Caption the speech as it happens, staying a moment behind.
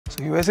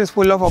So US is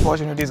full of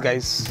opportunities,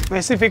 guys.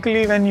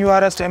 Specifically when you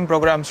are a STEM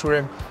program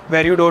student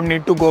where you don't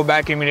need to go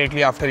back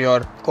immediately after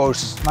your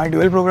course. My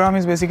dual program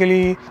is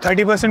basically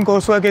 30%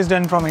 coursework is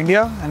done from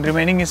India and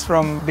remaining is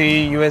from the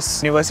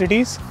US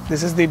universities.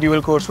 This is the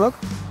dual coursework.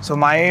 So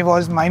mine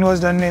was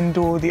done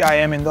into the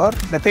IIM Indore.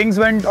 The things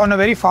went on a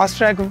very fast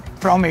track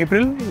from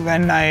April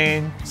when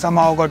I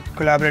somehow got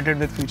collaborated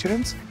with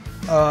Futurense.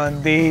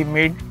 They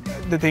made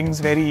the things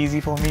very easy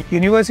for me.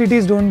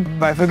 Universities don't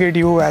bifurcate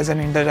you as an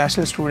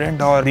international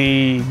student or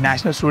the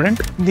national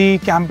student. The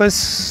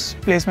campus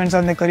placements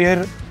and the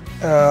career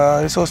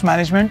resource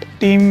management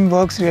team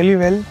works really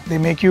well. They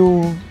make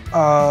you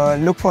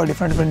look for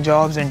different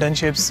jobs,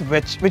 internships,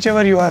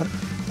 whichever you are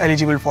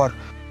eligible for.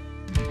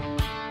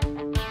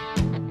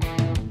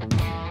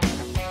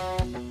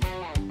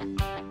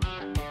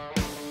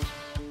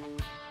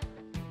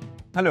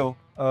 Hello,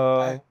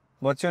 Hi.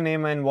 what's your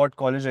name and what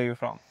college are you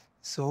from?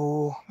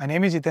 So my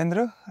name is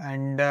Jitendra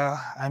and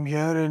I'm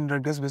here in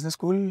Rutgers Business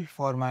School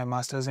for my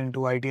master's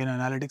into IT and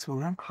analytics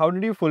program. How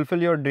did you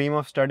fulfill your dream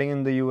of studying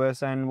in the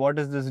US and what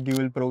is this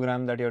dual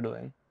program that you're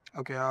doing?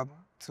 Okay,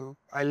 so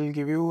I'll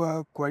give you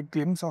a quite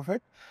glimpse of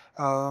it.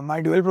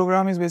 My dual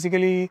program is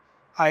basically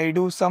I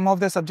do some of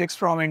the subjects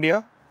from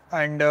India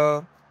and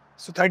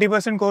so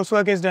 30%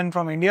 coursework is done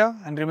from India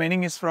and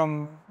remaining is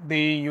from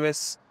the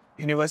US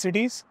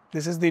universities.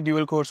 This is the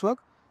dual coursework.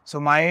 So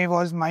mine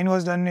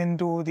was done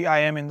into the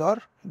IIM Indore.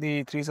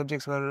 The 3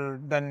 subjects were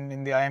done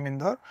in the IIM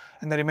Indore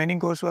and the remaining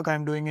coursework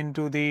I'm doing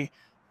into the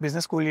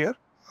business school here.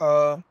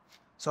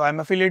 So I'm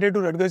affiliated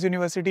to Rutgers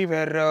University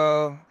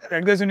where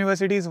Rutgers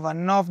University is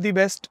one of the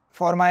best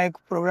for my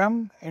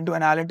program into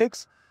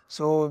analytics.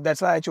 So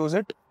that's why I chose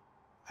it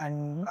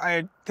and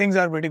things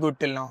are pretty good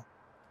till now.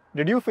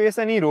 Did you face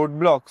any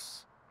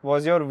roadblocks?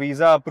 Was your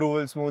visa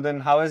approval smooth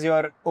and how has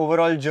your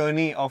overall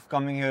journey of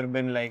coming here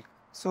been like?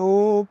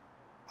 So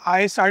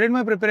I started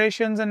my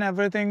preparations and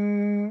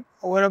everything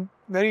over a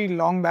very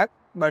long back,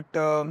 but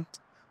the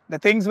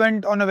things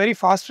went on a very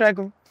fast track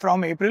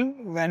from April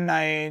when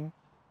I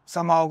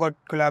somehow got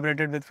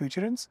collaborated with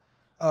Futurense.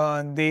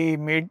 They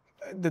made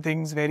the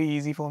things very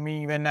easy for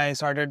me when I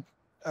started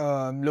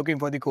looking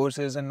for the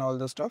courses and all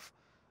the stuff.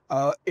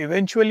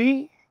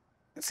 Eventually,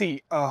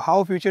 see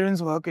how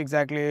Futurense work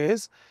exactly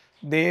is,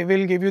 they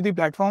will give you the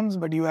platforms,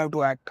 but you have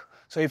to act.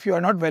 So if you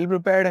are not well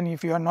prepared and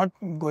if you are not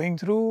going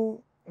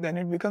through, then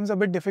it becomes a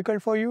bit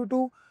difficult for you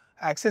to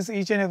access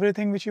each and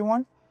everything which you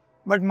want.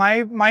 But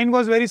mine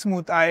was very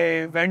smooth.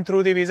 I went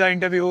through the visa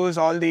interviews,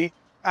 all the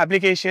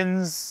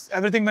applications,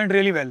 everything went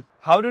really well.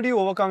 How did you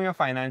overcome your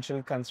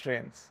financial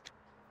constraints?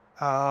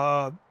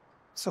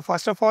 So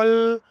first of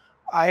all,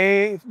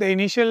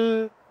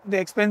 the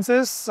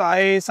expenses,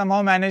 I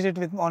somehow managed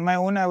it on my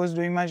own. I was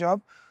doing my job.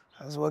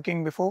 I was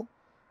working before.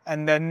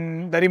 And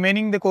then the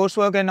remaining, the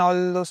coursework and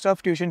all those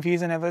stuff, tuition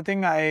fees and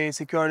everything, I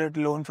secured a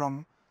loan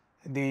from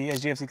the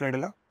HDFC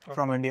Credila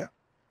from India.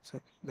 So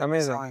that's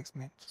Amazing. how I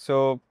explain.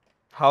 So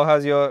how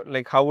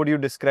would you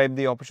describe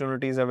the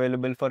opportunities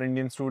available for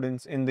Indian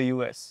students in the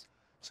US?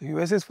 So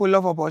US is full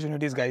of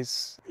opportunities,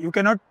 guys. You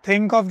cannot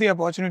think of the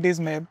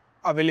opportunities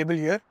available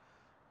here.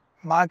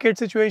 Market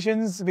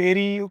situations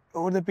vary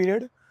over the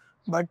period,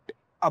 but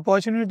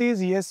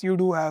opportunities, yes, you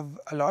do have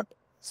a lot.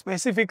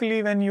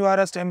 Specifically when you are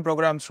a STEM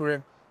program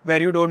student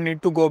where you don't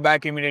need to go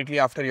back immediately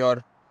after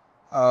your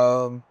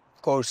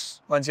course,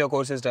 once your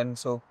course is done.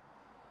 So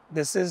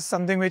this is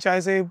something which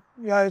I say,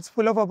 yeah, it's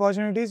full of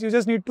opportunities. You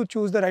just need to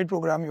choose the right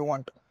program you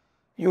want.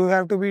 You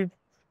have to be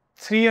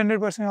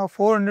 300%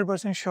 or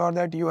 400% sure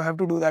that you have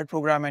to do that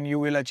program and you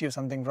will achieve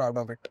something out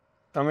of it.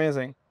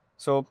 Amazing.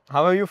 So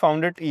how have you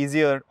found it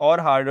easier or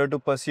harder to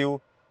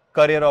pursue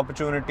career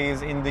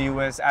opportunities in the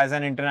US as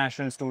an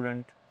international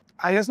student?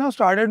 I just now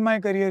started my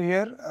career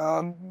here.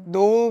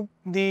 Though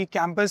the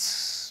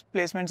campus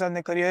placements and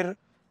the career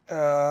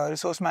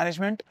resource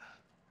management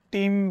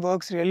team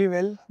works really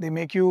well. They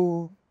make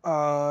you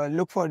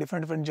look for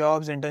different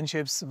jobs,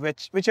 internships,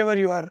 whichever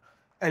you are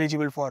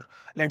eligible for.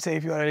 Let's say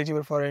if you are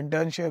eligible for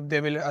internship,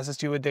 they will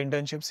assist you with the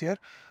internships here.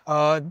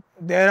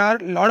 There are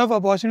a lot of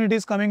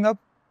opportunities coming up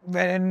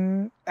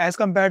as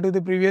compared to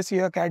the previous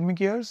year academic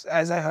years.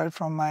 As I heard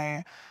from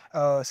my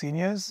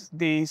seniors,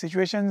 the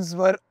situations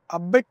were a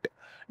bit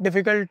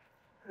difficult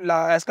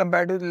as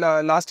compared to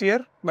last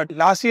year. But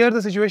last year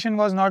the situation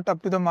was not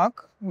up to the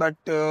mark. But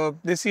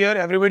this year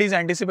everybody is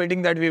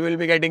anticipating that we will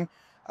be getting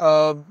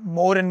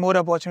more and more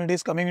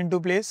opportunities coming into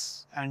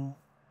place and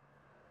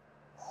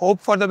hope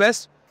for the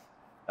best.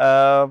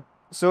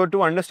 So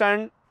to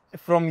understand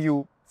from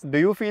you, do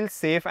you feel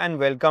safe and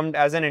welcomed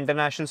as an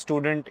international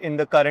student in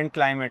the current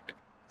climate?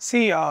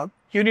 See,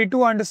 you need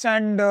to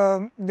understand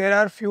there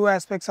are few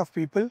aspects of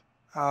people.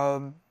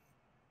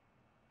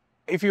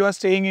 If you are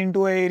staying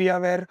into an area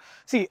where,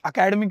 see,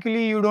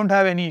 academically you don't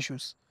have any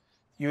issues.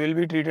 You will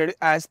be treated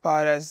as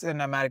par as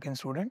an American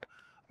student.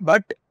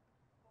 But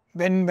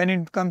when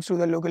it comes to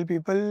the local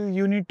people,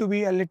 you need to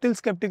be a little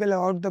skeptical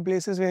about the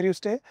places where you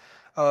stay.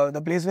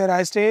 The place where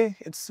I stay,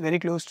 it's very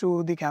close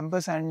to the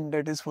campus and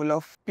it is full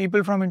of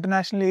people from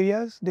international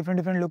areas,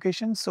 different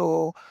locations.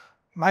 So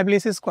my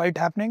place is quite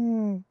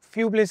happening.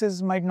 Few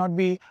places might not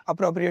be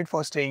appropriate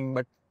for staying,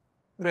 but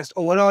rest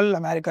overall,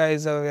 America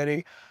is a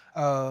very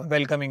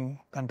welcoming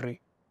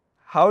country.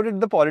 How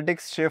did the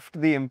politics shift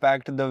the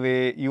impact the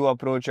way you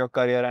approach your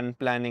career and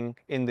planning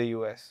in the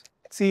US?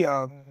 See,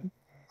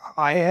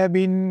 I have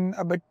been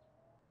a bit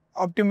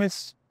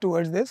optimist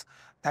towards this,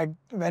 that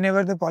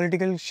whenever the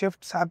political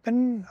shifts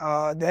happen,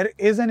 there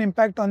is an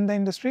impact on the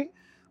industry.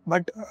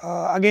 But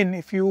again,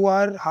 if you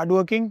are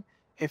hardworking,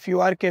 if you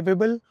are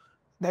capable,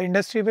 the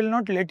industry will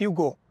not let you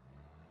go.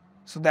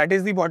 So that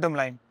is the bottom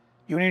line.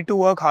 You need to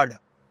work hard.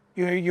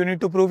 You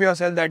need to prove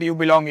yourself that you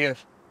belong here.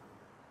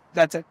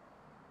 That's it.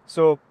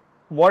 So,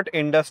 what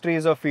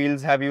industries or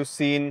fields have you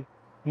seen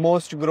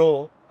most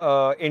grow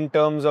in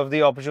terms of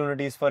the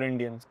opportunities for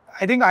Indians?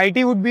 I think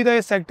IT would be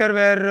the sector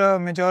where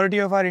majority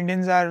of our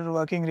Indians are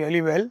working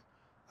really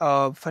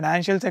well.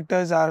 Financial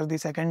sectors are the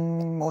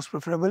second most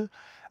preferable.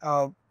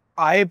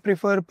 I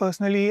prefer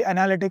personally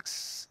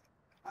analytics,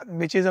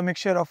 which is a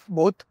mixture of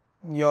both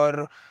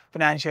your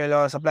financial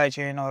or supply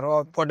chain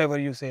or whatever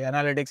you say.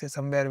 Analytics is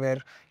somewhere where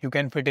you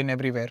can fit in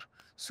everywhere.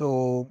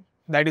 So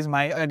that is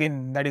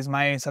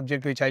my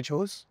subject which I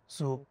chose.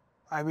 So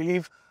I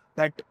believe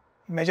that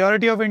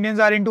majority of Indians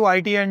are into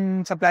IT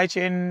and supply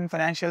chain,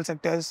 financial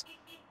sectors,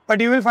 but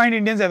you will find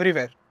Indians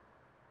everywhere.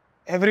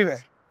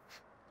 Everywhere.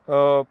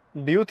 Do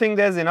you think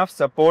there's enough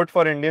support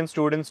for Indian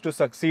students to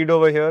succeed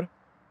over here?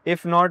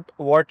 If not,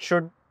 what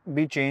should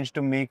be changed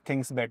to make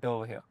things better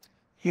over here?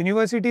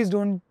 Universities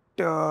don't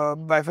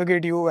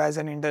bifurcate you as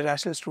an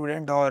international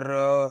student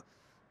or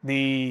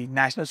the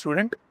national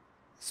student.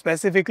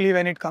 Specifically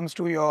when it comes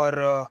to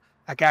your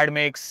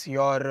academics,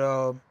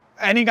 your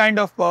any kind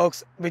of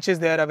perks which is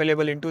there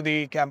available into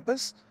the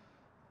campus.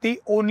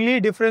 The only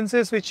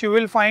differences which you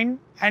will find,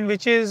 and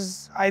which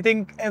is I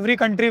think every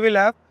country will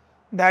have,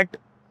 that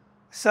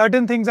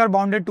certain things are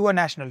bounded to a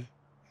national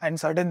and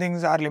certain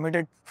things are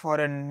limited for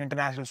an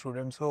international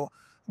student. So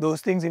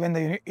those things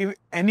even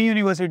any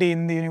university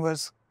in the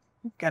universe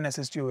can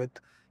assist you with.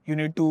 You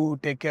need to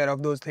take care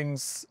of those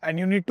things and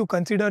you need to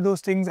consider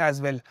those things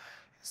as well.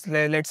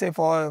 Let's say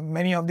for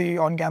many of the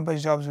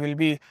on-campus jobs will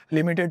be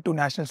limited to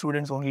national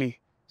students only.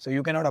 So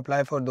you cannot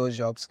apply for those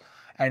jobs.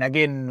 And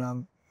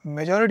again,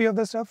 majority of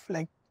the stuff,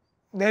 like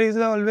there is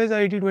always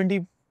a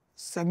 80-20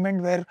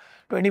 segment where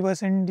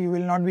 20% you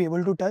will not be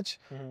able to touch,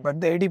 but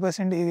the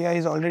 80% area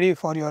is already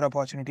for your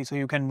opportunity. So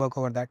you can work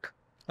over that.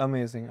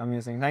 Amazing,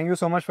 amazing. Thank you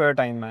so much for your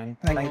time, man.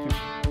 Thank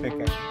you.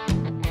 Take care.